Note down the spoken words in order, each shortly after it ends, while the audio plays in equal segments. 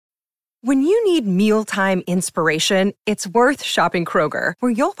When you need mealtime inspiration, it's worth shopping Kroger,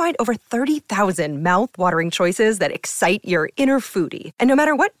 where you'll find over 30,000 mouth-watering choices that excite your inner foodie. And no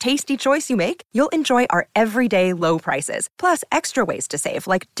matter what tasty choice you make, you'll enjoy our everyday low prices, plus extra ways to save,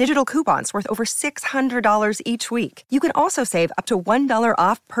 like digital coupons worth over $600 each week. You can also save up to $1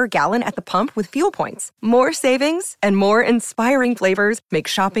 off per gallon at the pump with fuel points. More savings and more inspiring flavors make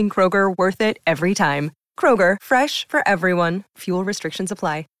shopping Kroger worth it every time. Kroger, fresh for everyone. Fuel restrictions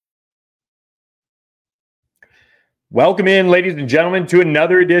apply. Welcome in, ladies and gentlemen, to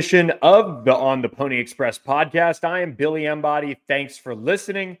another edition of the On the Pony Express podcast. I am Billy Embody. Thanks for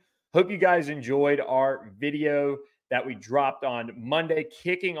listening. Hope you guys enjoyed our video that we dropped on Monday,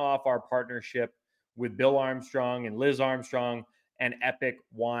 kicking off our partnership with Bill Armstrong and Liz Armstrong and Epic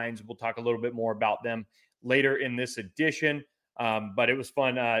Wines. We'll talk a little bit more about them later in this edition. But it was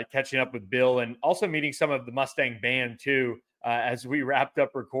fun catching up with Bill and also meeting some of the Mustang band too. As we wrapped up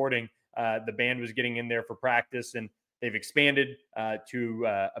recording, the band was getting in there for practice, and they've expanded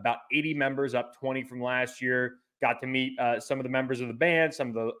to about 80 members, up 20 from last year. Got to meet some of the members of the band, some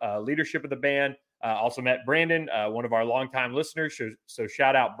of the leadership of the band. Also met Brandon, one of our longtime listeners. So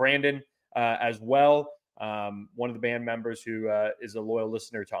shout out Brandon as well, one of the band members who is a loyal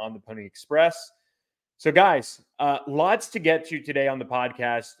listener to On the Pony Express. So guys, lots to get to today on the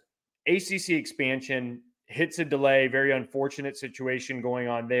podcast. ACC expansion hits a delay, very unfortunate situation going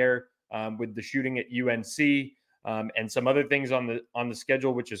on there with the shooting at UNC. And some other things on the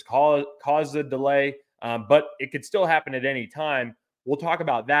schedule, which has caused a delay, but it could still happen at any time. We'll talk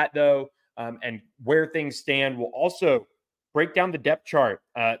about that, though, and where things stand. We'll also break down the depth chart.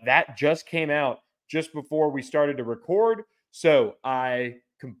 That just came out just before we started to record, so I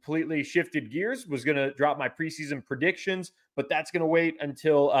completely shifted gears, was going to drop my preseason predictions, but that's going to wait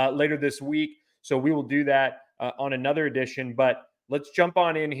until later this week, so we will do that on another edition. But let's jump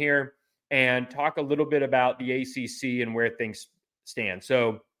on in here and talk a little bit about the ACC and where things stand.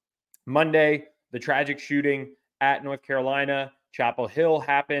 So Monday, the tragic shooting at North Carolina, Chapel Hill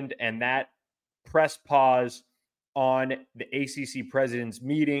happened, and that pressed pause on the ACC president's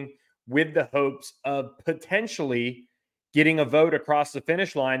meeting with the hopes of potentially getting a vote across the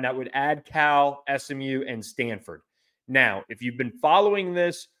finish line that would add Cal, SMU, and Stanford. Now, if you've been following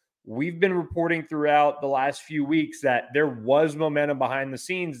this, we've been reporting throughout the last few weeks that there was momentum behind the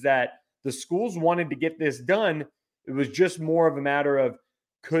scenes, that the schools wanted to get this done. It was just more of a matter of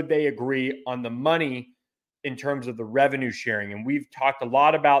could they agree on the money in terms of the revenue sharing. And we've talked a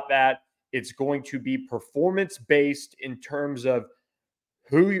lot about that. It's going to be performance-based in terms of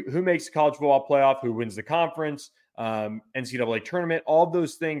who makes the college football playoff, who wins the conference, NCAA tournament, all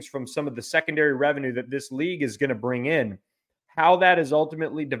those things from some of the secondary revenue that this league is going to bring in. How that is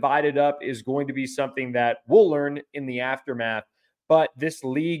ultimately divided up is going to be something that we'll learn in the aftermath. But this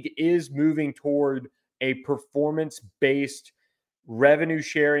league is moving toward a performance-based revenue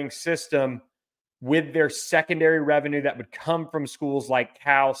sharing system with their secondary revenue that would come from schools like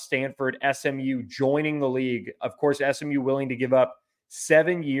Cal, Stanford, SMU joining the league. Of course, SMU willing to give up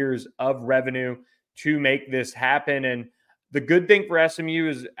 7 years of revenue to make this happen. And the good thing for SMU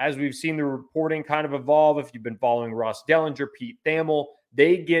is, as we've seen the reporting kind of evolve, if you've been following Ross Dellinger, Pete Thamel,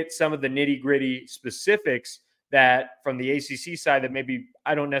 they get some of the nitty-gritty specifics that from the ACC side that maybe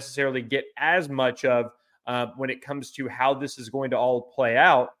I don't necessarily get as much of when it comes to how this is going to all play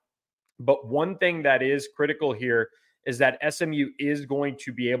out. But one thing that is critical here is that SMU is going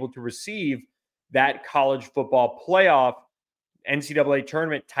to be able to receive that college football playoff NCAA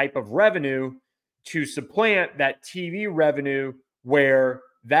tournament type of revenue to supplant that TV revenue, where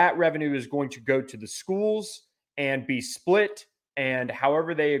that revenue is going to go to the schools and be split. And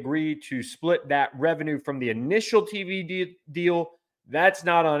however they agree to split that revenue from the initial TV deal, that's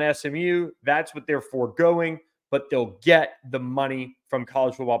not on SMU. That's what they're foregoing, but they'll get the money from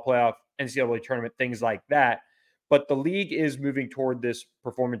college football playoff, NCAA tournament, things like that. But the league is moving toward this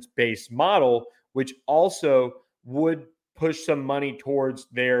performance-based model, which also would push some money towards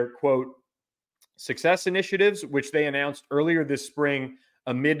their, quote, success initiatives, which they announced earlier this spring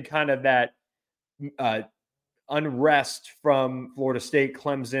amid kind of that unrest from Florida State,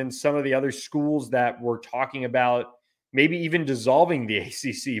 Clemson, some of the other schools that were talking about maybe even dissolving the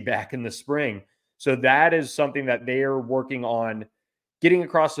ACC back in the spring. So that is something that they are working on getting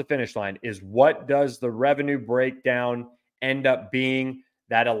across the finish line, is what does the revenue breakdown end up being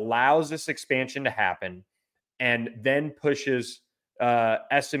that allows this expansion to happen and then pushes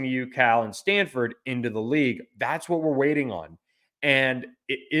SMU, Cal, and Stanford into the league. That's what we're waiting on. And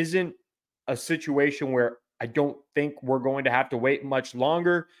it isn't a situation where I don't think we're going to have to wait much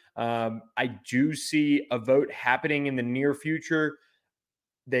longer. I do see a vote happening in the near future.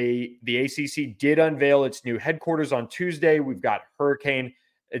 the ACC did unveil its new headquarters on Tuesday. We've got Hurricane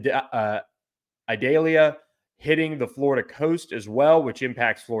Idalia hitting the Florida coast as well, which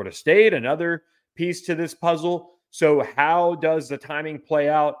impacts Florida State, another piece to this puzzle. So how does the timing play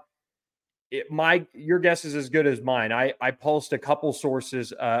out? Your guess is as good as mine. I pulsed a couple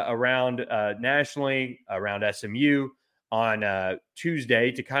sources around nationally, around SMU on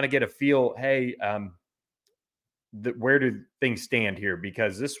Tuesday to kind of get a feel. Hey, where do things stand here?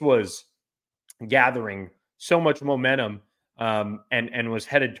 Because this was gathering so much momentum and was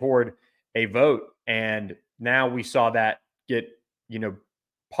headed toward a vote, and now we saw that get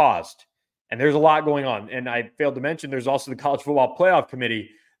paused. And there's a lot going on. And I failed to mention there's also the College Football Playoff Committee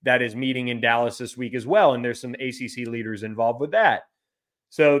that is meeting in Dallas this week as well. And there's some ACC leaders involved with that.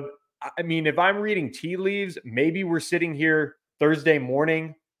 So, I mean, if I'm reading tea leaves, maybe we're sitting here Thursday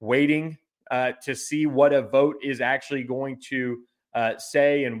morning waiting to see what a vote is actually going to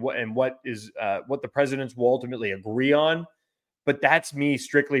say and what the presidents will ultimately agree on. But that's me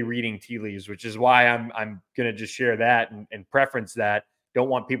strictly reading tea leaves, which is why I'm going to just share that and preference that. Don't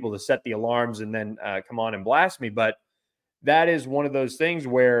want people to set the alarms and then come on and blast me. But that is one of those things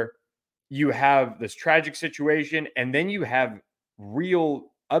where you have this tragic situation and then you have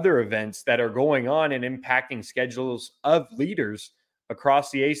real other events that are going on and impacting schedules of leaders across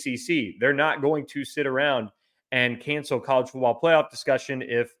the ACC. They're not going to sit around and cancel college football playoff discussion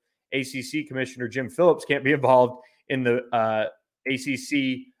if ACC Commissioner Jim Phillips can't be involved in the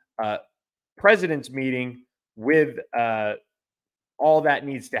ACC president's meeting with all that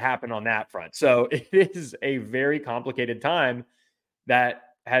needs to happen on that front. So it is a very complicated time that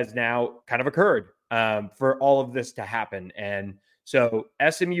has now kind of occurred for all of this to happen. And so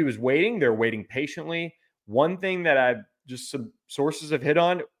SMU is waiting. They're waiting patiently. One thing that some sources have hit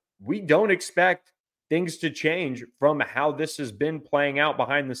on, we don't expect things to change from how this has been playing out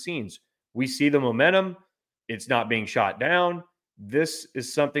behind the scenes. We see the momentum. It's not being shot down. This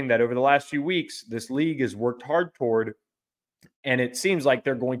is something that over the last few weeks, this league has worked hard toward. And it seems like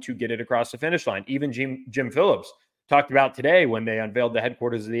they're going to get it across the finish line. Even Jim Phillips talked about today when they unveiled the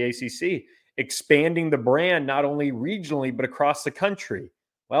headquarters of the ACC, expanding the brand not only regionally, but across the country.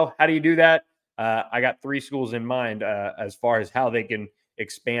 Well, how do you do that? I got 3 schools in mind as far as how they can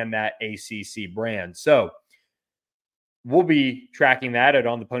expand that ACC brand. So we'll be tracking that at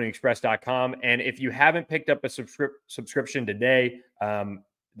ontheponyexpress.com. And if you haven't picked up a subscription today,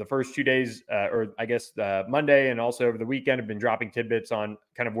 the first 2 days, or I guess Monday and also over the weekend, have been dropping tidbits on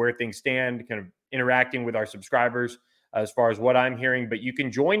kind of where things stand, kind of interacting with our subscribers as far as what I'm hearing. But you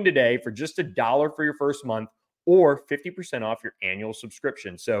can join today for just $1 for your first month or 50% off your annual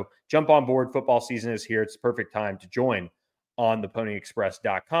subscription. So jump on board. Football season is here. It's the perfect time to join on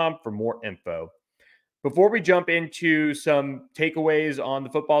theponyexpress.com for more info. Before we jump into some takeaways on the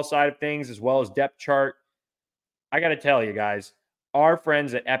football side of things, as well as depth chart, I got to tell you guys, our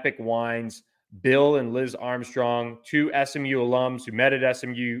friends at Epic Wines, Bill and Liz Armstrong, 2 SMU alums who met at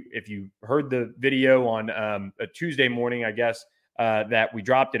SMU. If you heard the video on a Tuesday morning, I guess, that we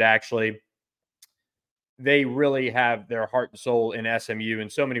dropped it actually, they really have their heart and soul in SMU in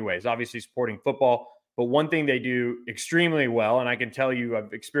so many ways, obviously supporting football. But one thing they do extremely well, and I can tell you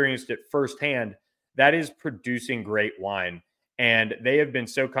I've experienced it firsthand, that is producing great wine. And they have been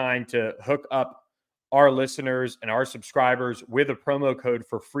so kind to hook up our listeners and our subscribers with a promo code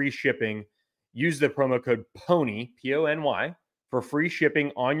for free shipping. Use the promo code PONY, PONY, for free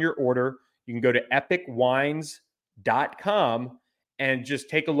shipping on your order. You can go to epicwines.com and just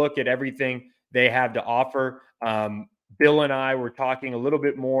take a look at everything they have to offer. Bill and I were talking a little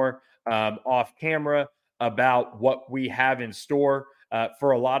bit more off camera about what we have in store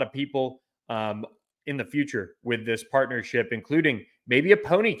for a lot of people in the future with this partnership, including maybe a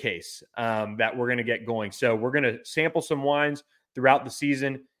pony case that we're going to get going. So we're going to sample some wines throughout the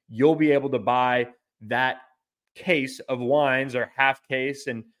season. You'll be able to buy that case of wines or half case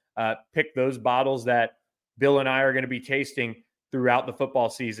and pick those bottles that Bill and I are going to be tasting throughout the football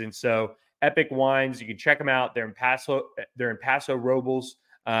season. So Epic Wines, you can check them out. They're in Paso Robles,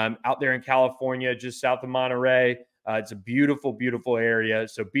 out there in California, just south of Monterey. It's a beautiful, beautiful area.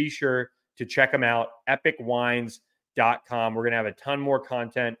 So be sure to check them out, epicwines.com. We're going to have a ton more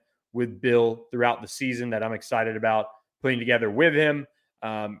content with Bill throughout the season that I'm excited about putting together with him.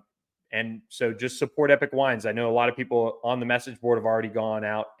 And so just support Epic Wines. I know a lot of people on the message board have already gone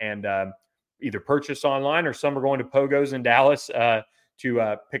out and either purchased online or some are going to Pogo's in Dallas to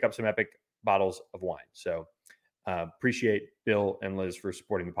pick up some Epic bottles of wine. So appreciate Bill and Liz for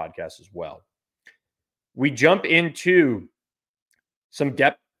supporting the podcast as well. We jump into some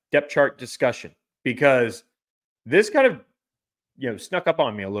depth chart discussion because this kind of snuck up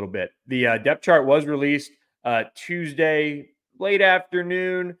on me a little bit. The depth chart was released Tuesday late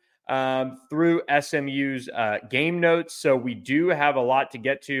afternoon through SMU's game notes. So we do have a lot to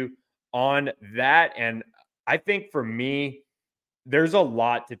get to on that. And I think for me, there's a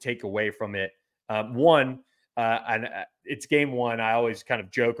lot to take away from it. It's game one. I always kind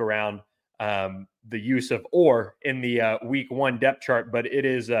of joke around the use of "or" in the week one depth chart, but it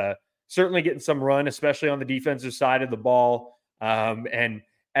is certainly getting some run, especially on the defensive side of the ball. And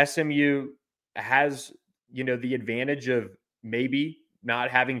SMU has, the advantage of maybe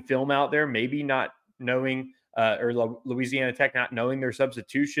not having film out there, maybe not knowing, or Louisiana Tech not knowing their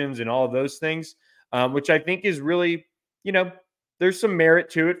substitutions and all of those things, which I think is really, there's some merit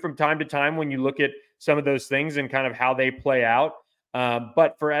to it from time to time when you look at some of those things and kind of how they play out.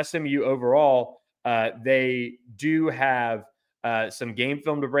 But for SMU overall, they do have some game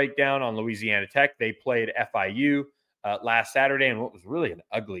film to break down on Louisiana Tech. They played FIU last Saturday in what was really an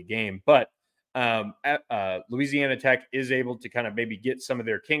ugly game. But Louisiana Tech is able to kind of maybe get some of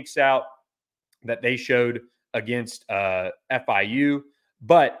their kinks out that they showed against FIU.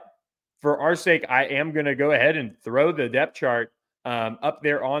 But for our sake, I am going to go ahead and throw the depth chart up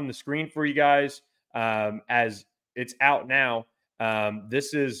there on the screen for you guys as it's out now.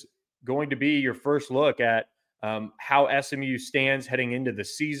 This is going to be your first look at how SMU stands heading into the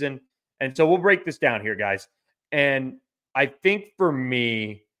season. And so we'll break this down here, guys. And I think for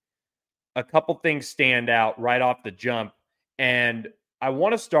me, a couple things stand out right off the jump. And I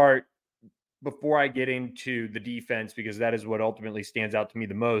want to start before I get into the defense, because that is what ultimately stands out to me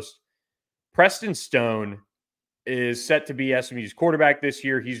the most. Preston Stone is set to be SMU's quarterback this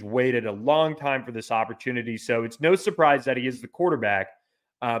year. He's waited a long time for this opportunity. So it's no surprise that he is the quarterback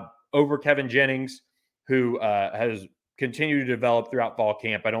over Kevin Jennings, who has continued to develop throughout fall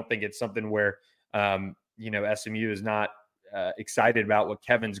camp. I don't think it's something where, SMU is not excited about what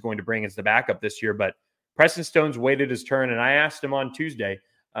Kevin's going to bring as the backup this year. But Preston Stone's waited his turn. And I asked him on Tuesday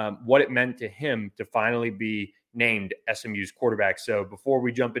what it meant to him to finally be named SMU's quarterback. So before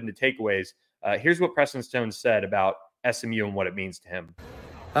we jump into takeaways, here's what Preston Stone said about SMU and what it means to him.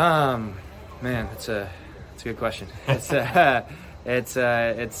 Man, it's a good question. It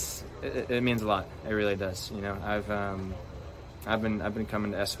means a lot. It really does. I've been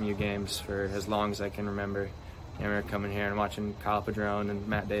coming to SMU games for as long as I can remember. I remember coming here and watching Kyle Padron and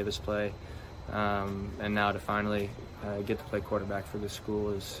Matt Davis play, and now to finally get to play quarterback for this school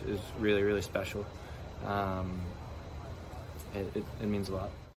is really, really special. It means a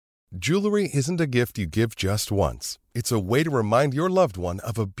lot. Jewelry isn't a gift you give just once. It's a way to remind your loved one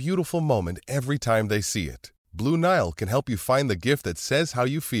of a beautiful moment every time they see it. Blue Nile can help you find the gift that says how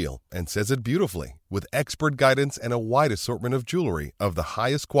you feel and says it beautifully, with expert guidance and a wide assortment of jewelry of the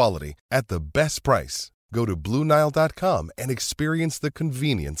highest quality at the best price. Go to BlueNile.com and experience the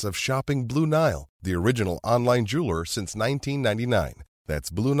convenience of shopping Blue Nile, the original online jeweler since 1999. That's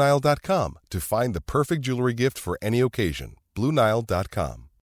BlueNile.com to find the perfect jewelry gift for any occasion. BlueNile.com.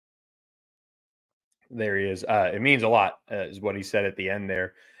 There he is. It means a lot, is what he said at the end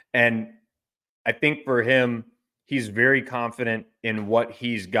there. And I think for him, he's very confident in what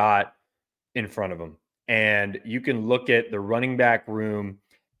he's got in front of him. And you can look at the running back room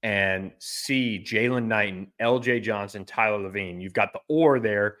and see Jalen Knighton, LJ Johnson, Tyler Levine. You've got the or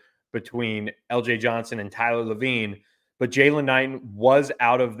there between LJ Johnson and Tyler Levine. But Jalen Knighton was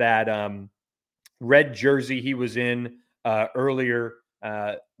out of that red jersey he was in earlier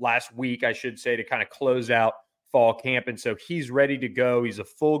last week, I should say, to kind of close out fall camp. And so he's ready to go. He's a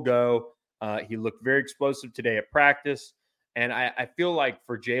full go. He looked very explosive today at practice. And I feel like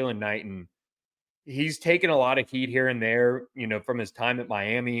for Jalen Knighton, he's taken a lot of heat here and there, from his time at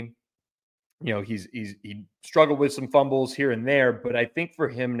Miami. He struggled with some fumbles here and there, but I think for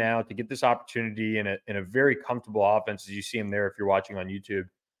him now to get this opportunity in a very comfortable offense, as you see him there, if you're watching on YouTube,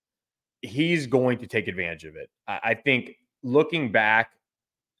 he's going to take advantage of it. I think looking back,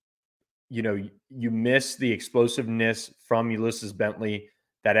 you miss the explosiveness from Ulysses Bentley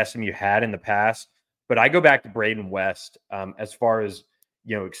that SMU had in the past. But I go back to Braden West as far as,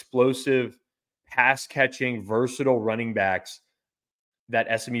 explosive, pass catching, versatile running backs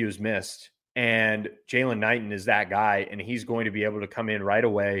that SMU has missed. And Jalen Knighton is that guy, and he's going to be able to come in right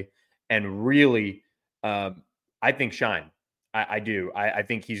away and really, I think, shine. I do. I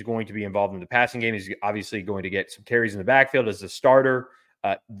think he's going to be involved in the passing game. He's obviously going to get some carries in the backfield as a starter.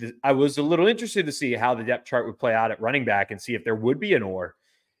 I was a little interested to see how the depth chart would play out at running back and see if there would be an or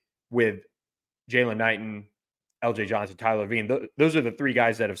with Jalen Knighton, LJ Johnson, Tyler Levine. Those are the three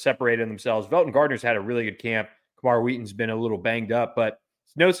guys that have separated themselves. Velton Gardner's had a really good camp. Kamar Wheaton's been a little banged up, but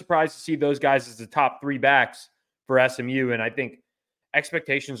it's no surprise to see those guys as the top three backs for SMU. And I think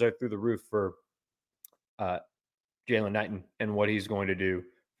expectations are through the roof for Jalen Knighton and what he's going to do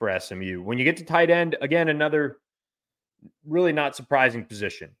for SMU. When you get to tight end, again, another really not surprising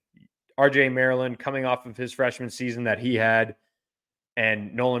position. RJ Maryland coming off of his freshman season that he had,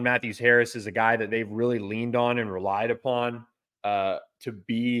 and Nolan Matthews-Harris is a guy that they've really leaned on and relied upon to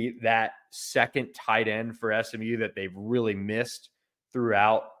be that second tight end for SMU that they've really missed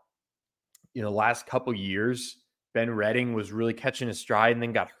throughout the last couple years. Ben Redding was really catching his stride and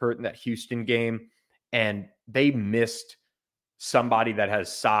then got hurt in that Houston game, and they missed somebody that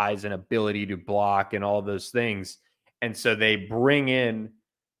has size and ability to block and all those things. And so they bring in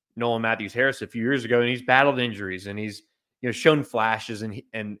Nolan Matthews-Harris a few years ago, and he's battled injuries and he's shown flashes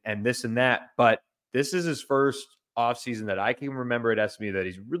and this and that. But this is his first offseason that I can remember at SMU that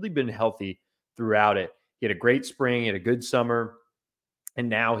he's really been healthy throughout it. He had a great spring, he had a good summer, and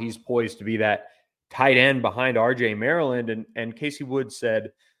now he's poised to be that tight end behind RJ Maryland. And Casey Wood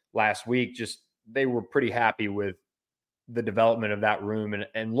said last week, just they were pretty happy with the development of that room.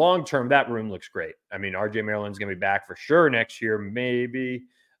 And long-term, that room looks great. I mean, RJ Maryland's going to be back for sure next year, maybe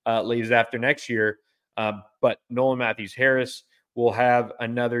leaves after next year. But Nolan Matthews-Harris will have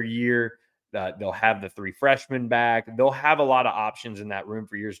another year. They'll have the 3 freshmen back. They'll have a lot of options in that room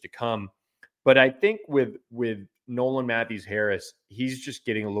for years to come. But I think with Nolan Matthews-Harris, he's just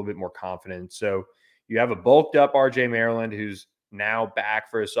getting a little bit more confident. So you have a bulked up RJ Maryland who's now back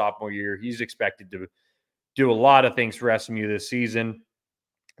for his sophomore year. He's expected to do a lot of things for SMU this season.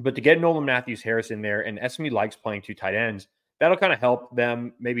 But to get Nolan Matthews-Harris in there, and SMU likes playing 2 tight ends, that'll kind of help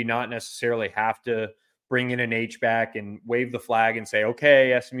them maybe not necessarily have to bring in an H-back and wave the flag and say,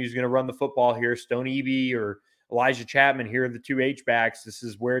 okay, SMU's going to run the football here. Stone Eby or Elijah Chapman, here are the 2 H-backs. This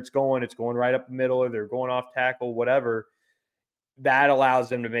is where it's going. It's going right up the middle, or they're going off tackle, whatever. That allows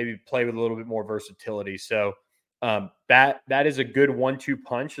them to maybe play with a little bit more versatility. So that is a good 1-2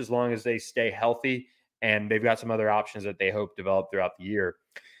 punch as long as they stay healthy, and they've got some other options that they hope develop throughout the year.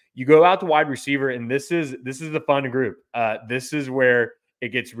 You go out to wide receiver, and this is the fun group. This is where it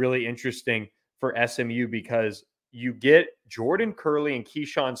gets really interesting for SMU because you get Jordan Curley and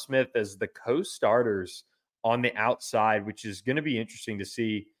Keyshawn Smith as the co-starters on the outside, which is going to be interesting to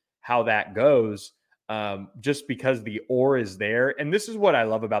see how that goes, just because the ore is there. And this is what I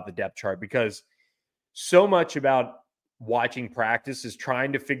love about the depth chart, because so much about watching practice is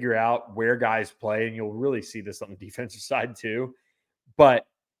trying to figure out where guys play, and you'll really see this on the defensive side too. But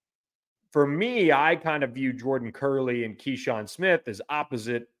for me, I kind of view Jordan Curley and Keyshawn Smith as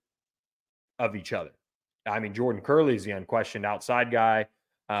opposite of each other. I mean, Jordan Curley is the unquestioned outside guy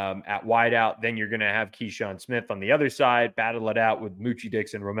at wideout. Then you're going to have Keyshawn Smith on the other side, battle it out with Moochie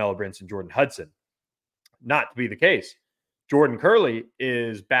Dixon, Romello Brinson, Jordan Hudson. Not to be the case. Jordan Curley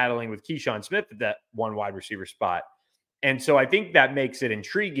is battling with Keyshawn Smith at that one wide receiver spot. And so I think that makes it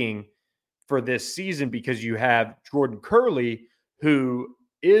intriguing for this season, because you have Jordan Curley, who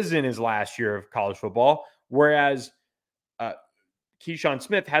is in his last year of college football, whereas Keyshawn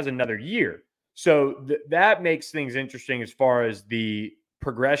Smith has another year. So that makes things interesting as far as the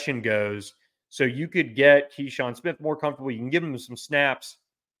progression goes. So you could get Keyshawn Smith more comfortable. You can give him some snaps.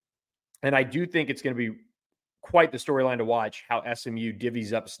 And I do think it's going to be quite the storyline to watch how SMU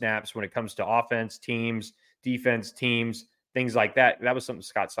divvies up snaps when it comes to offense teams, defense teams, things like that. That was something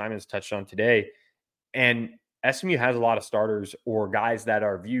Scott Simons touched on today. And SMU has a lot of starters or guys that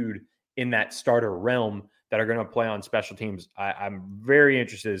are viewed in that starter realm that are going to play on special teams. I'm very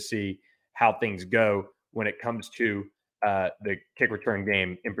interested to see how things go when it comes to the kick return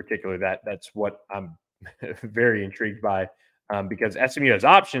game in particular. That's what I'm very intrigued by, because SMU has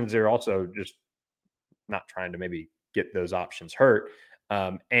options. They're also just not trying to maybe get those options hurt.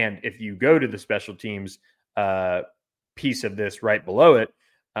 And if you go to the special teams piece of this right below it,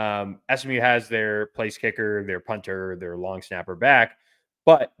 SMU has their place kicker, their punter, their long snapper back,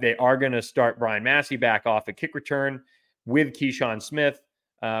 but they are going to start Brian Massey back off at kick return with Keyshawn Smith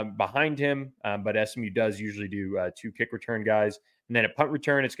behind him. But SMU does usually do 2 kick return guys. And then at punt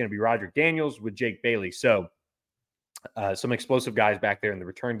return, it's going to be Roderick Daniels with Jake Bailey. So some explosive guys back there in the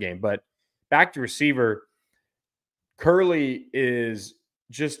return game. But back to receiver, Curley is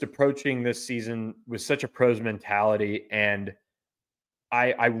just approaching this season with such a pros mentality, and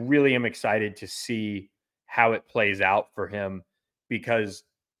I really am excited to see how it plays out for him, because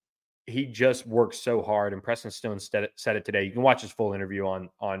he just works so hard. And Preston Stone said it today. You can watch his full interview on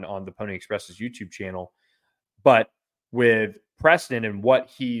the Pony Express's YouTube channel. But with Preston and what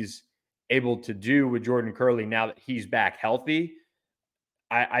he's able to do with Jordan Curley now that he's back healthy,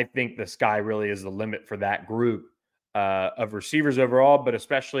 I think the sky really is the limit for that group of receivers overall, but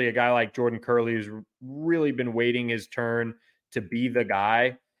especially a guy like Jordan Curley who's really been waiting his turn to be the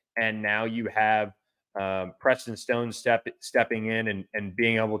guy. And now you have Preston Stone stepping in and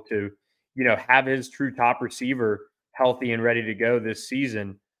being able to, have his true top receiver healthy and ready to go this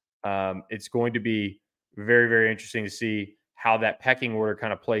season. It's going to be very, very interesting to see how that pecking order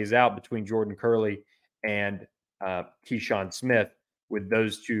kind of plays out between Jordan Curley and Keyshawn Smith, with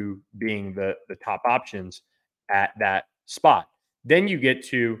those two being the top options at that spot. Then you get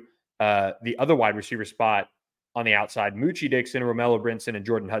to the other wide receiver spot on the outside, Moochie Dixon, Romello Brinson, and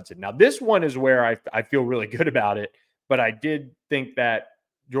Jordan Hudson. Now, this one is where I feel really good about it, but I did think that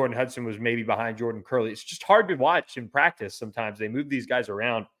Jordan Hudson was maybe behind Jordan Curley. It's just hard to watch in practice sometimes. They move these guys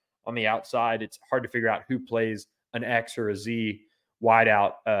around on the outside. It's hard to figure out who plays an X or a Z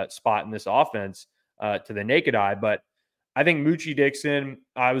wideout spot in this offense to the naked eye. But I think Moochie Dixon,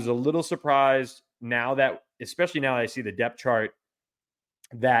 I was a little surprised especially now that I see the depth chart,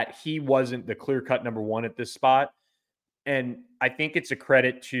 that he wasn't the clear-cut number one at this spot. And I think it's a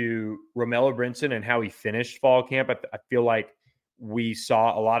credit to Romello Brinson and how he finished fall camp. I feel like we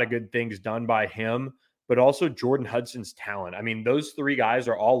saw a lot of good things done by him, but also Jordan Hudson's talent. I mean, those three guys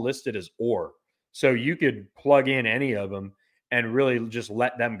are all listed as or. So you could plug in any of them and really just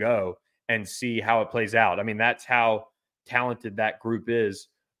let them go and see how it plays out. I mean, that's how talented that group is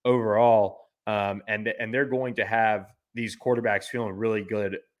overall. And they're going to have these quarterbacks feeling really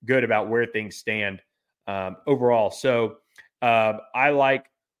good about where things stand overall. So I like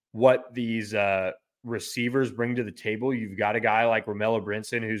what these receivers bring to the table. You've got a guy like Romello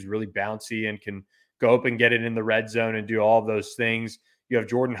Brinson who's really bouncy and can go up and get it in the red zone and do all of those things. You have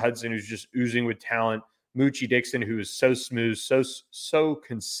Jordan Hudson who's just oozing with talent. Moochie Dixon, who is so smooth, so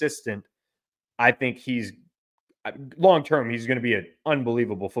consistent. I think he's long term, he's going to be an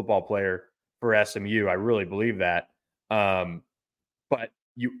unbelievable football player for SMU. I really believe that. But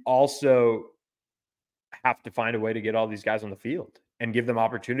you also have to find a way to get all these guys on the field and give them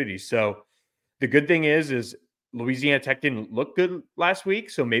opportunities. So the good thing is Louisiana Tech didn't look good last week.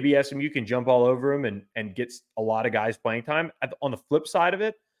 So maybe SMU can jump all over them and get a lot of guys playing time. On the flip side of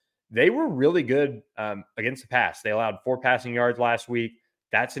it, they were really good against the pass. They allowed 4 passing yards last week.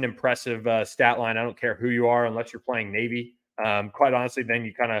 That's an impressive stat line. I don't care who you are, unless you're playing Navy. Quite honestly, then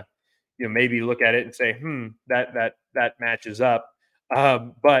you kind of, maybe look at it and say, that matches up.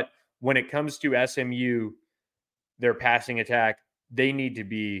 But when it comes to SMU, their passing attack, they need to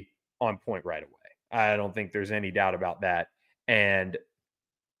be on point right away. I don't think there's any doubt about that. And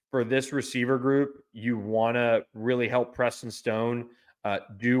for this receiver group, you want to really help Preston Stone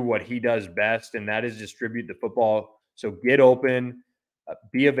do what he does best, and that is distribute the football. So get open,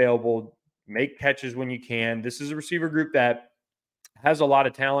 be available, make catches when you can. This is a receiver group that has a lot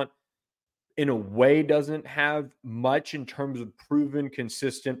of talent. In a way, doesn't have much in terms of proven,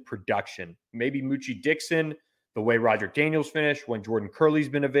 consistent production. Maybe Moochie Dixon, the way Roger Daniels finished, when Jordan Curley's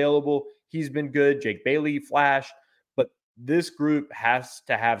been available, he's been good. Jake Bailey flashed. But this group has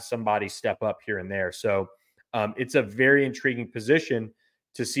to have somebody step up here and there. So it's a very intriguing position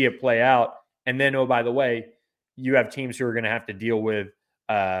to see it play out. And then, oh, by the way, you have teams who are going to have to deal with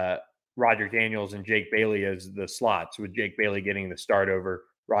Roger Daniels and Jake Bailey as the slots, with Jake Bailey getting the start over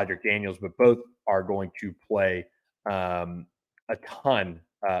Roger Daniels, but both are going to play a ton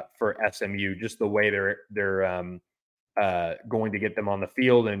for SMU, just the way they're going to get them on the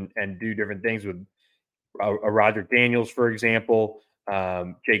field and do different things with a Roger Daniels, for example.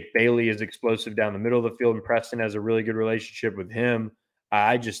 Jake Bailey is explosive down the middle of the field, and Preston has a really good relationship with him.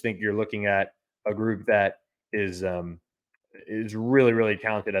 I just think you're looking at a group that is really, really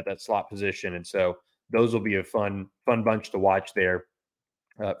talented at that slot position. And so those will be a fun bunch to watch there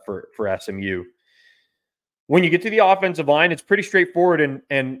for SMU. When you get to the offensive line, it's pretty straightforward,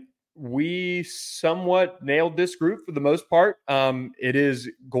 and we somewhat nailed this group for the most part. It is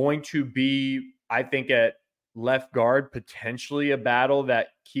going to be, I think, at left guard, potentially a battle that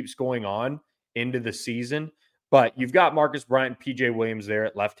keeps going on into the season. But you've got Marcus Bryant and PJ Williams there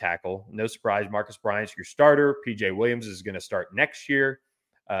at left tackle. No surprise, Marcus Bryant's your starter. PJ Williams is going to start next year.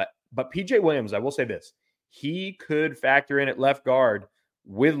 But PJ Williams, I will say this, he could factor in at left guard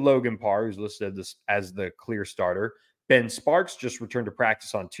with Logan Parr, who's listed as the clear starter. Ben Sparks just returned to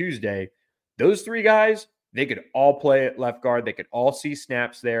practice on Tuesday. Those three guys, they could all play at left guard. They could all see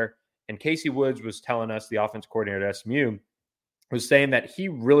snaps there. And Casey Woods was telling us, the offense coordinator at SMU, was saying that he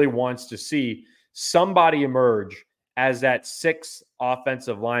really wants to see somebody emerge as that sixth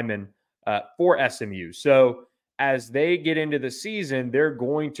offensive lineman for SMU. So as they get into the season, they're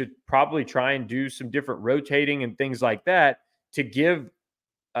going to probably try and do some different rotating and things like that to give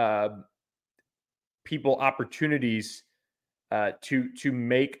people opportunities to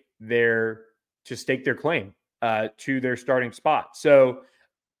stake their claim to their starting spot. So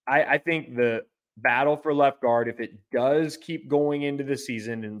I think the battle for left guard, if it does keep going into the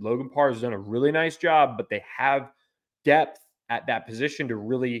season, and Logan Parr has done a really nice job, but they have depth at that position to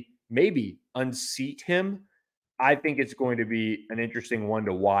really maybe unseat him. I think it's going to be an interesting one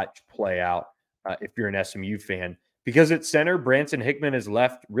to watch play out if you're an SMU fan, because at center, Branson Hickman has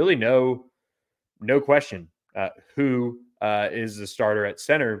left really no question who is the starter at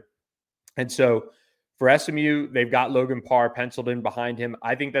center. And so for SMU, they've got Logan Parr penciled in behind him.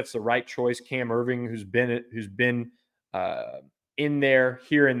 I think that's the right choice. Cam Irving, who's been in there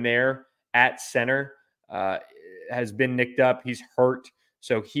here and there at center, has been nicked up. He's hurt,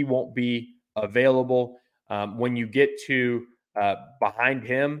 so he won't be available. When you get to behind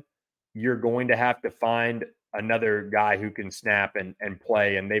him, you're going to have to find another guy who can snap and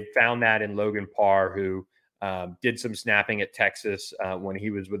play. And they've found that in Logan Parr, who did some snapping at Texas when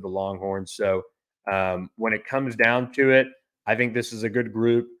he was with the Longhorns. So when it comes down to it, I think this is a good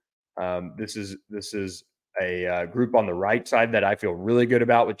group. This is a group on the right side that I feel really good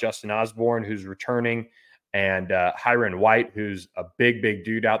about, with Justin Osborne, who's returning, and Hiron White, who's a big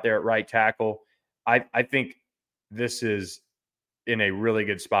dude out there at right tackle. I think this is in a really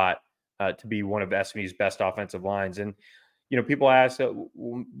good spot to be one of SMU's best offensive lines. And, people ask,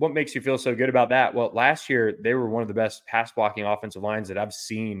 what makes you feel so good about that? Well, last year, they were one of the best pass blocking offensive lines that I've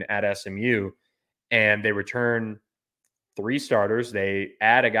seen at SMU, and they return 3 starters. They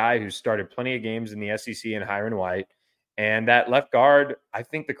add a guy who started plenty of games in the SEC in Hiron White. And that left guard, I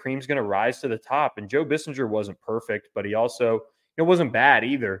think the cream's going to rise to the top. And Joe Bissinger wasn't perfect, but he also wasn't bad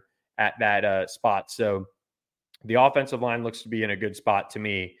either at that spot. So the offensive line looks to be in a good spot to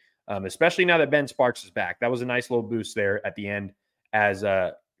me, especially now that Ben Sparks is back. That was a nice little boost there at the end as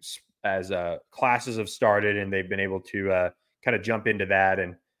classes have started, and they've been able to kind of jump into that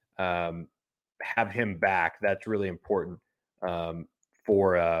and have him back. That's really important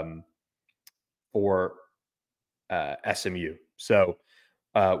for SMU. So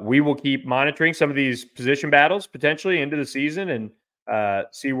we will keep monitoring some of these position battles potentially into the season and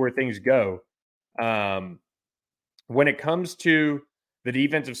see where things go. When it comes to the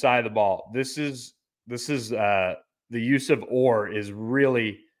defensive side of the ball, this is the use of Orr is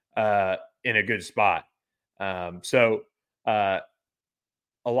really in a good spot. So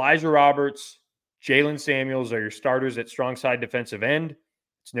Elijah Roberts, Jalen Samuels are your starters at strong side defensive end.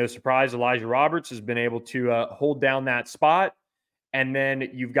 It's no surprise Elijah Roberts has been able to hold down that spot. And then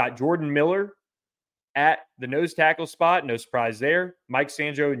you've got Jordan Miller at the nose tackle spot. No surprise there. Mike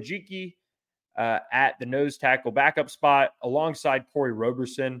Sanjo-Njiki at the nose tackle backup spot alongside Corey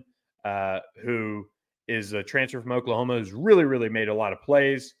Roberson, who is a transfer from Oklahoma, who's really made a lot of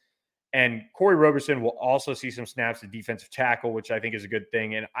plays. And Corey Roberson will also see some snaps at defensive tackle, which I think is a good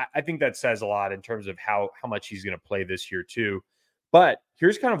thing. And I think that says a lot in terms of how much he's going to play this year too. But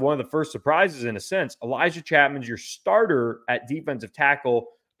here's kind of one of the first surprises in a sense. Elijah Chapman's your starter at defensive tackle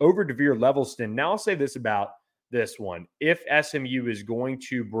over DeVere Levelston. Now I'll say this about this one. If SMU is going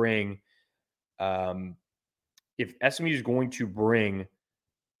to bring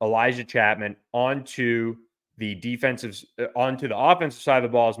Elijah Chapman onto the offensive side of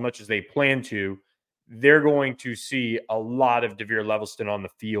the ball as much as they plan to, they're going to see a lot of DeVere Levelston on the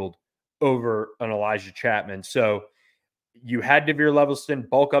field over an Elijah Chapman. So you had DeVere Levelston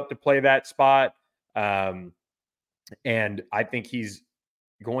bulk up to play that spot. And I think he's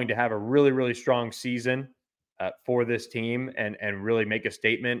going to have a really strong season for this team and really make a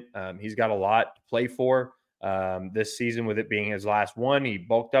statement. He's got a lot to play for this season, with it being his last one. He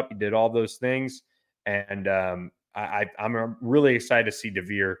bulked up, he did all those things. And I'm really excited to see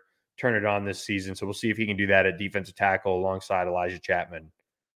DeVere turn it on this season. So we'll see if he can do that at defensive tackle alongside Elijah Chapman.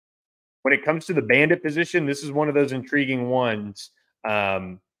 When it comes to the bandit position, this is one of those intriguing ones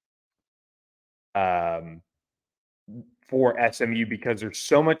for SMU because there's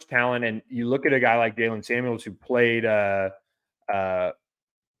so much talent. And you look at a guy like Jalen Samuels, who played a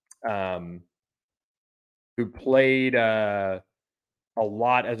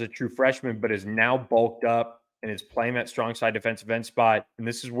lot as a true freshman, but is now bulked up and is playing that strong side defensive end spot. And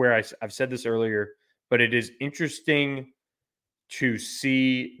this is where I've said this earlier, but it is interesting to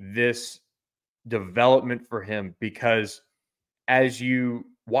see this development for him, because as you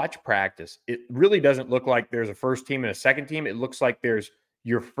watch practice, it really doesn't look like there's a first team and a second team. It looks like there's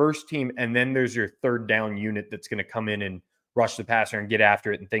your first team and then there's your third down unit that's going to come in and rush the passer and get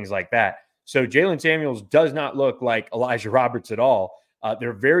after it and things like that. So Jalen Samuels does not look like Elijah Roberts at all.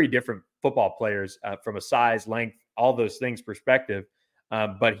 They're very different football players from a size, length, all those things perspective.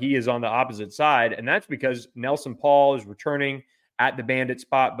 But he is on the opposite side. And that's because Nelson Paul is returning at the bandit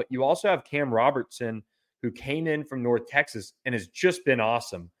spot. But you also have Cam Robertson, who came in from North Texas and has just been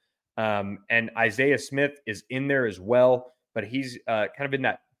awesome. And Isaiah Smith is in there as well, but he's kind of in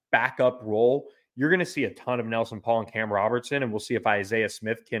that backup role. You're going to see a ton of Nelson Paul and Cam Robertson, and we'll see if Isaiah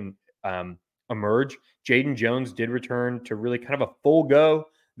Smith can emerge. Jaden Jones did return to really kind of a full go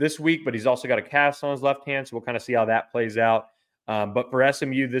this week, but he's also got a cast on his left hand, so we'll kind of see how that plays out. But for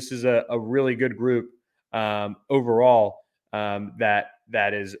SMU, this is a really good group overall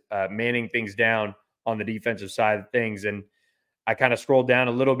that is manning things down on the defensive side of things. And I kind of scrolled down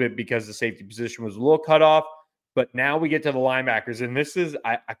a little bit because the safety position was a little cut off, but now we get to the linebackers. And this is,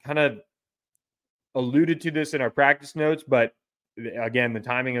 I kind of alluded to this in our practice notes, but again, the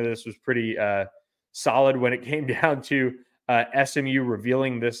timing of this was pretty solid when it came down to SMU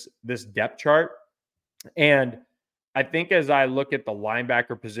revealing this depth chart. And I think as I look at the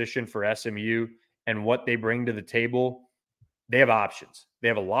linebacker position for SMU and what they bring to the table, they have options. They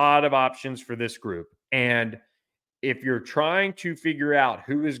have a lot of options for this group. And if you're trying to figure out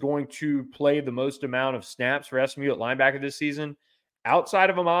who is going to play the most amount of snaps for SMU at linebacker this season, outside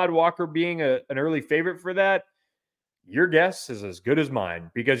of Ahmad Walker being an early favorite for that, your guess is as good as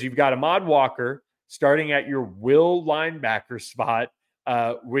mine, because you've got Ahmad Walker starting at your will linebacker spot,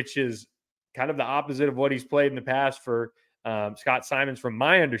 which is kind of the opposite of what he's played in the past for Scott Simons. From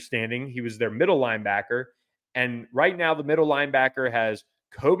my understanding, he was their middle linebacker. And right now, the middle linebacker has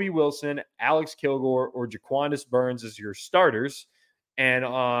Kobe Wilson, Alex Kilgore, or Jaquandis Burns as your starters. And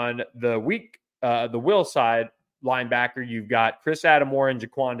on the will side linebacker, you've got Chris Adamore and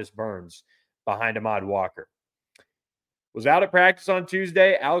Jaquandis Burns behind Ahmad Walker. Was out at practice on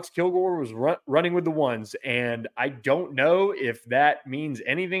Tuesday. Alex Kilgore was running with the ones, and I don't know if that means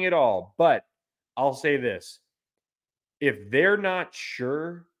anything at all, but I'll say this. If they're not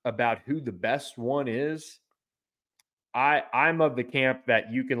sure about who the best one is, I'm of the camp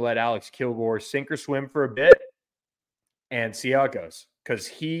that you can let Alex Kilgore sink or swim for a bit and see how it goes, because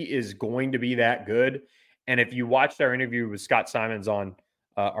he is going to be that good. And if you watched our interview with Scott Simons on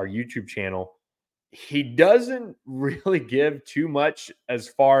our YouTube channel, he doesn't really give too much as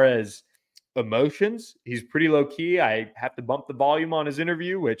far as emotions. He's pretty low key. I have to bump the volume on his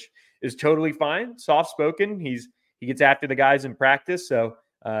interview, which is totally fine. Soft spoken. He gets after the guys in practice, so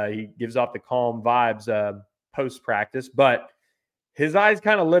he gives off the calm vibes post practice. But his eyes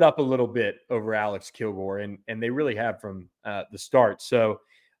kind of lit up a little bit over Alex Kilgore, and they really have from the start. So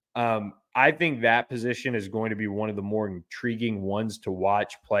I think that position is going to be one of the more intriguing ones to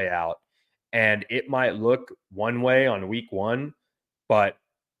watch play out. And it might look one way on week one, but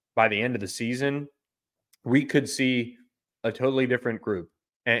by the end of the season, we could see a totally different group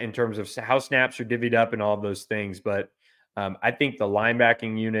in terms of how snaps are divvied up and all of those things. But I think the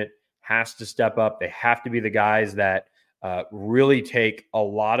linebacking unit has to step up. They have to be the guys that really take a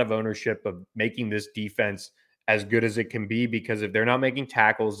lot of ownership of making this defense as good as it can be, because if they're not making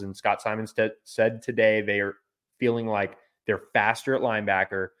tackles, and Scott Simons said today they are feeling like they're faster at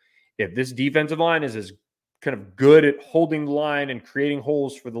linebacker, if this defensive line is as kind of good at holding the line and creating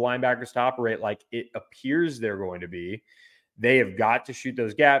holes for the linebackers to operate like it appears they're going to be, they have got to shoot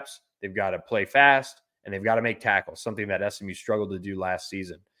those gaps. They've got to play fast, and they've got to make tackles, something that SMU struggled to do last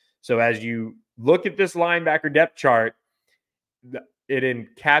season. So as you look at this linebacker depth chart, it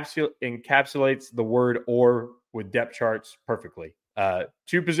encapsulates the word "or" with depth charts perfectly.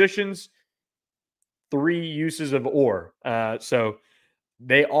 2 positions, 3 uses of "or." So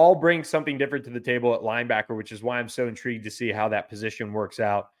they all bring something different to the table at linebacker, which is why I'm so intrigued to see how that position works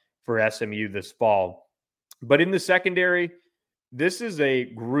out for SMU this fall. But in the secondary, this is a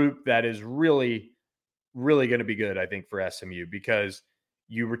group that is really, really going to be good, I think, for SMU, because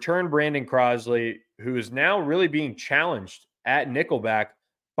you return Brandon Crosley, who is now really being challenged at nickelback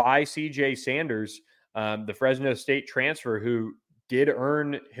by CJ Sanders, the Fresno State transfer, who did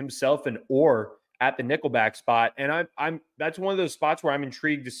earn himself an "or" at the nickelback spot. And I'm that's one of those spots where I'm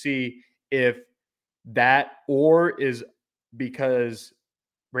intrigued to see if that "or" is because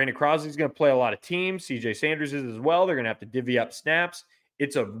Brandon Crosley is going to play a lot of teams. CJ Sanders is as well. They're going to have to divvy up snaps.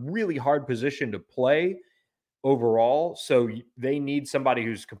 It's a really hard position to play overall. So they need somebody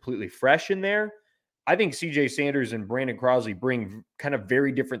who's completely fresh in there. I think CJ Sanders and Brandon Crosley bring kind of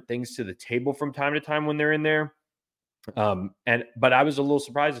very different things to the table from time to time when they're in there. But I was a little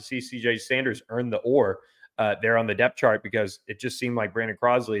surprised to see CJ Sanders earn the "or" there on the depth chart, because it just seemed like Brandon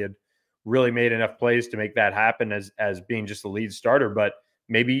Crosley had really made enough plays to make that happen as being just the lead starter. But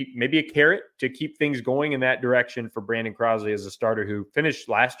maybe a carrot to keep things going in that direction for Brandon Crosley as a starter who finished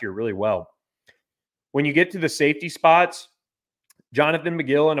last year really well. When you get to the safety spots, Jonathan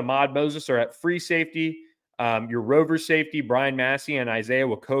McGill and Ahmad Moses are at free safety. Your rover safety, Brian Massey and Isaiah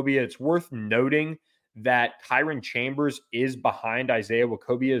Wacobia. It's worth noting that Kyron Chambers is behind Isaiah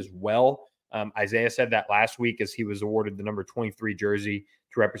Wachovia as well. Isaiah said that last week as he was awarded the number 23 jersey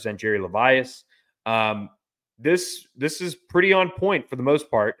to represent Jerry Levias. This is pretty on point for the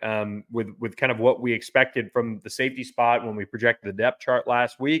most part, with kind of what we expected from the safety spot when we projected the depth chart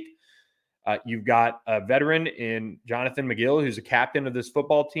last week. You've got a veteran in Jonathan McGill, who's a captain of this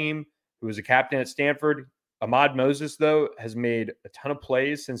football team, who was a captain at Stanford. Ahmad Moses, though, has made a ton of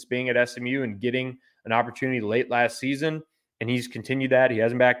plays since being at SMU and getting an opportunity late last season, and he's continued that. He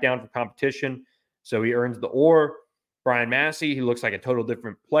hasn't backed down for competition, so he earns the oar. Brian Massey, he looks like a total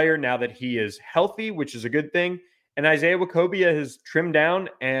different player now that he is healthy, which is a good thing. And Isaiah Wachovia has trimmed down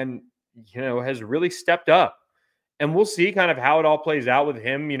and, has really stepped up. And we'll see kind of how it all plays out with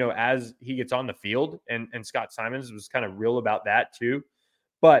him, as he gets on the field. And Scott Simons was kind of real about that too.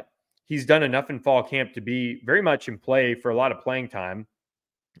 But he's done enough in fall camp to be very much in play for a lot of playing time.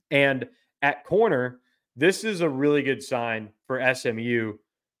 And at corner, this is a really good sign for SMU.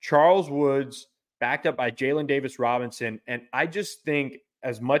 Charles Woods, backed up by Jalen Davis Robinson. And I just think,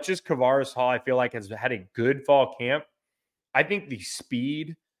 as much as Kavaris Hall, I feel like, has had a good fall camp, I think the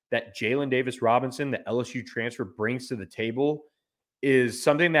speed that Jalen Davis Robinson, the LSU transfer, brings to the table is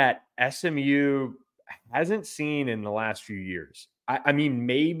something that SMU hasn't seen in the last few years. I mean,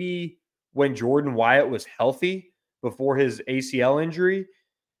 maybe when Jordan Wyatt was healthy before his ACL injury,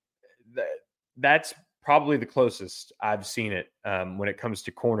 that's probably the closest I've seen it when it comes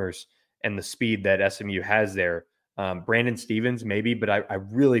to corners and the speed that SMU has there. Brandon Stevens, maybe, but I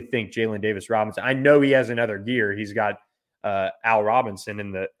really think Jalen Davis Robinson, I know he has another gear. He's got Al Robinson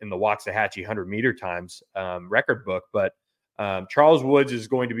in the Waxahachie 100-meter times record book, but Charles Woods is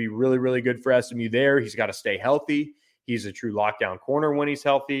going to be really, really good for SMU there. He's got to stay healthy. He's a true lockdown corner when he's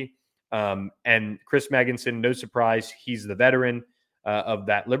healthy. And Chris Megginson, no surprise, he's the veteran of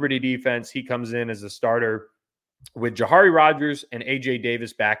that Liberty defense. He comes in as a starter with Jahari Rogers and AJ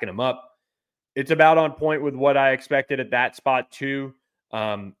Davis backing him up. It's about on point with what I expected at that spot too.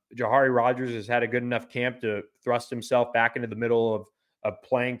 Jahari Rogers has had a good enough camp to thrust himself back into the middle of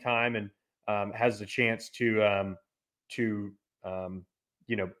playing time and has the chance to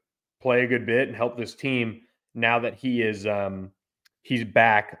play a good bit and help this team now that he is he's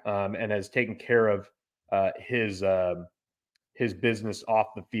back and has taken care of his business off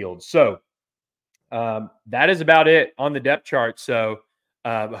the field. So that is about it on the depth chart. So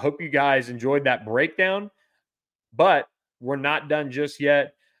I hope you guys enjoyed that breakdown, but we're not done just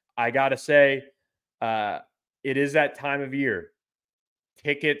yet. I got to say, it is that time of year.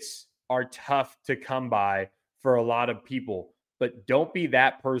 Tickets are tough to come by for a lot of people, but don't be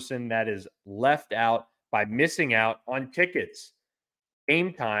that person that is left out by missing out on tickets.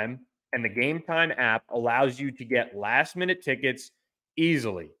 Game Time and the Game Time app allows you to get last-minute tickets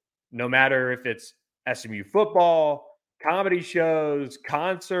easily, no matter if it's SMU football, comedy shows,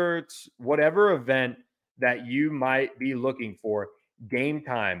 concerts, whatever event that you might be looking for. Game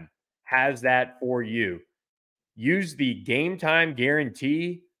Time has that for you. Use the Game Time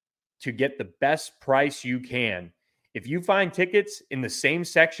guarantee to get the best price you can. If you find tickets in the same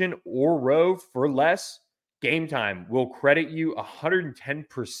section or row for less, Game Time will credit you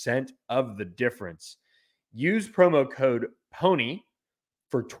 110% of the difference. Use promo code PONY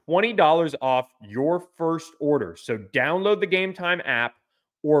for $20 off your first order. So download the Game Time app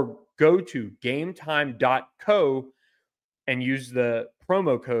or go to gametime.co and use the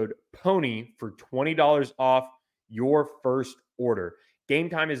promo code PONY for $20 off your first order. Game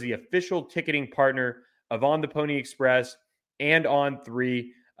Time is the official ticketing partner of On the Pony Express and On3.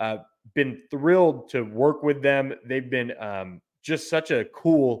 Been thrilled to work with them. They've been just such a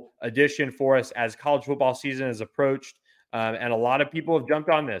cool addition for us as college football season has approached. And a lot of people have jumped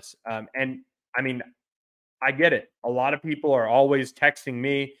on this. And I mean, I get it. A lot of people are always texting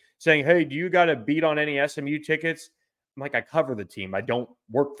me saying, hey, do you got a beat on any SMU tickets? I'm like, I cover the team. I don't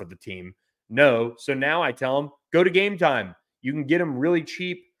work for the team. No. So now I tell them, go to Game Time. You can get them really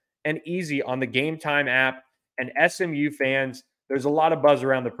cheap and easy on the Game Time app. And SMU fans, there's a lot of buzz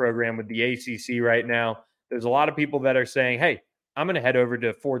around the program with the ACC right now. There's a lot of people that are saying, hey, I'm going to head over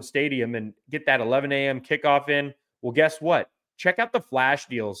to Ford Stadium and get that 11 a.m. kickoff in. Well, guess what? Check out the flash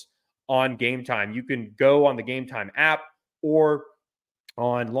deals on Game Time. You can go on the Game Time app or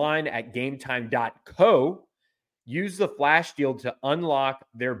online at gametime.co. Use the flash deal to unlock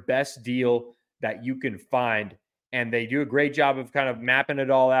their best deal that you can find. And they do a great job of kind of mapping it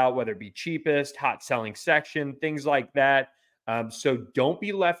all out, whether it be cheapest, hot selling section, things like that. So don't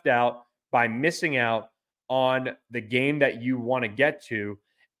be left out by missing out on the game that you want to get to.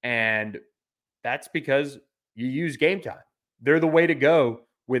 And that's because you use Game Time. They're the way to go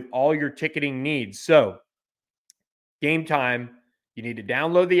with all your ticketing needs. So, Game Time, you need to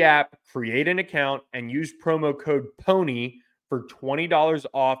download the app, create an account, and use promo code PONY for $20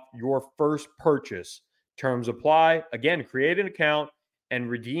 off your first purchase. Terms apply. Again, create an account and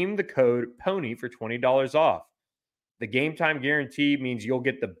redeem the code PONY for $20 off. The Game Time guarantee means you'll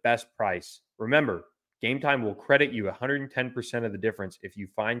get the best price. Remember, Game Time will credit you 110% of the difference if you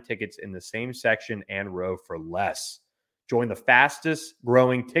find tickets in the same section and row for less. Join the fastest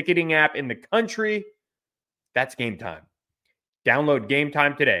growing ticketing app in the country. That's Game Time. Download Game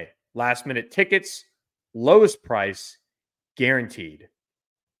Time today. Last minute tickets, lowest price, guaranteed.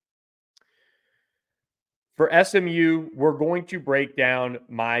 For SMU, we're going to break down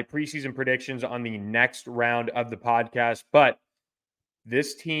my preseason predictions on the next round of the podcast, but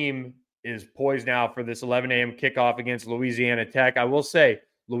this team is poised now for this 11 a.m. kickoff against Louisiana Tech. I will say,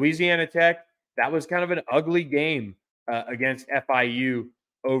 Louisiana Tech, that was kind of an ugly game against FIU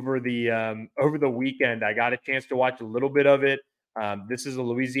over the weekend. I got a chance to watch a little bit of it. This is a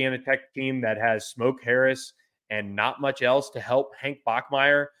Louisiana Tech team that has Smoke Harris and not much else to help Hank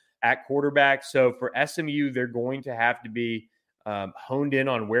Bachmeier at quarterback. So for SMU, they're going to have to be honed in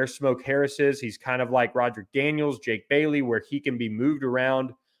on where Smoke Harris is. He's kind of like Roderick Daniels, Jake Bailey, where he can be moved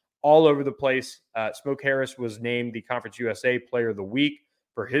around all over the place. Smoke Harris was named the Conference USA Player of the Week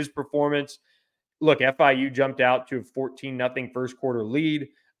for his performance. Look, FIU jumped out to a 14-0 first quarter lead.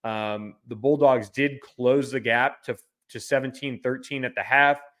 The Bulldogs did close the gap to 17-13 at the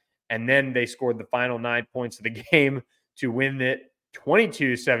half, and then they scored the final 9 points of the game to win it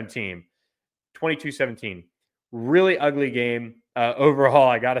 22-17. Really ugly game overall,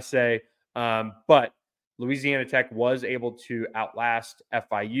 I got to say. But Louisiana Tech was able to outlast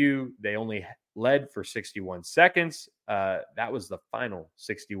FIU. They only led for 61 seconds. That was the final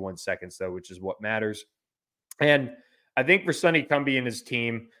 61 seconds, though, which is what matters. And I think for Sonny Cumbie and his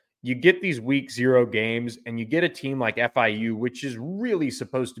team, you get these week 0 games and you get a team like FIU, which is really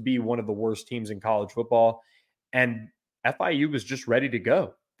supposed to be one of the worst teams in college football. And FIU was just ready to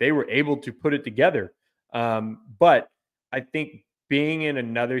go. They were able to put it together. But I think being in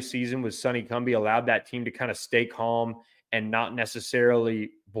another season with Sonny Cumbie allowed that team to kind of stay calm and not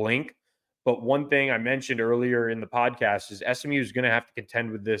necessarily blink. But one thing I mentioned earlier in the podcast is SMU is going to have to contend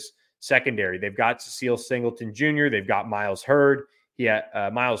with this secondary. They've got Cecile Singleton Jr. They've got Miles Hurd.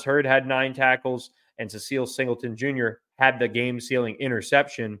 Miles Hurd had 9 tackles, and Cecile Singleton Jr. had the game-sealing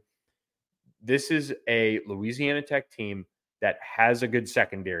interception. This is a Louisiana Tech team that has a good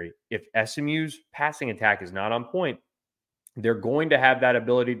secondary. If SMU's passing attack is not on point, they're going to have that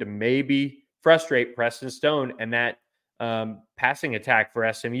ability to maybe frustrate Preston Stone and that passing attack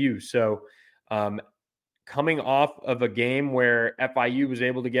for SMU. So coming off of a game where FIU was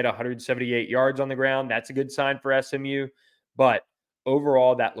able to get 178 yards on the ground, that's a good sign for SMU. But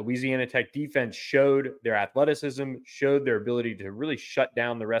overall, that Louisiana Tech defense showed their athleticism, showed their ability to really shut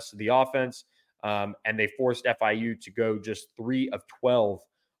down the rest of the offense, and they forced FIU to go just 3 of 12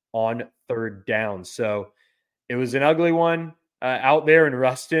 on third down. So it was an ugly one out there in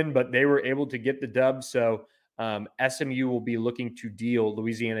Ruston, but they were able to get the dub. So SMU will be looking to deal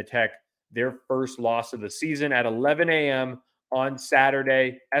Louisiana Tech their first loss of the season at 11 a.m. on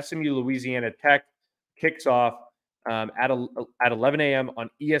Saturday. SMU Louisiana Tech kicks off at 11 a.m. on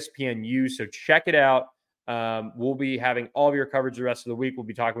ESPNU. So check it out. We'll be having all of your coverage the rest of the week. We'll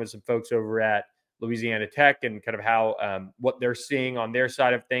be talking with some folks over at Louisiana Tech and kind of how what they're seeing on their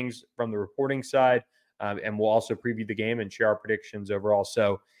side of things from the reporting side. And we'll also preview the game and share our predictions overall.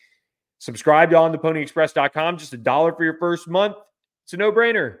 So subscribe to ontheponyexpress.com. Just $1 for your first month. It's a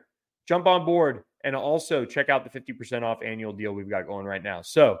no-brainer. Jump on board. And also check out the 50% off annual deal we've got going right now.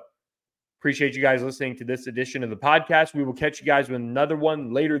 So appreciate you guys listening to this edition of the podcast. We will catch you guys with another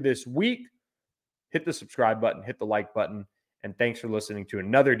one later this week. Hit the subscribe button, hit the like button, and thanks for listening to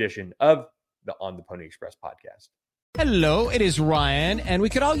another edition of the On the Pony Express podcast. Hello, it is Ryan, and we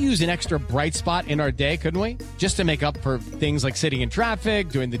could all use an extra bright spot in our day, couldn't we? Just to make up for things like sitting in traffic,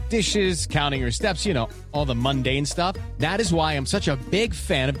 doing the dishes, counting your steps, you know, all the mundane stuff. That is why I'm such a big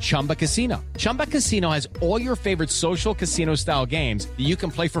fan of Chumba Casino. Chumba Casino has all your favorite social casino-style games that you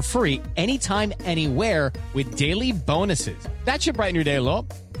can play for free anytime, anywhere with daily bonuses. That should brighten your day a little.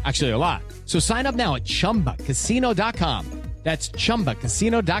 Actually, a lot. So sign up now at ChumbaCasino.com. That's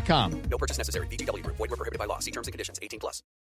ChumbaCasino.com. No purchase necessary. VGW Group. Void where prohibited by law. See terms and conditions. 18+.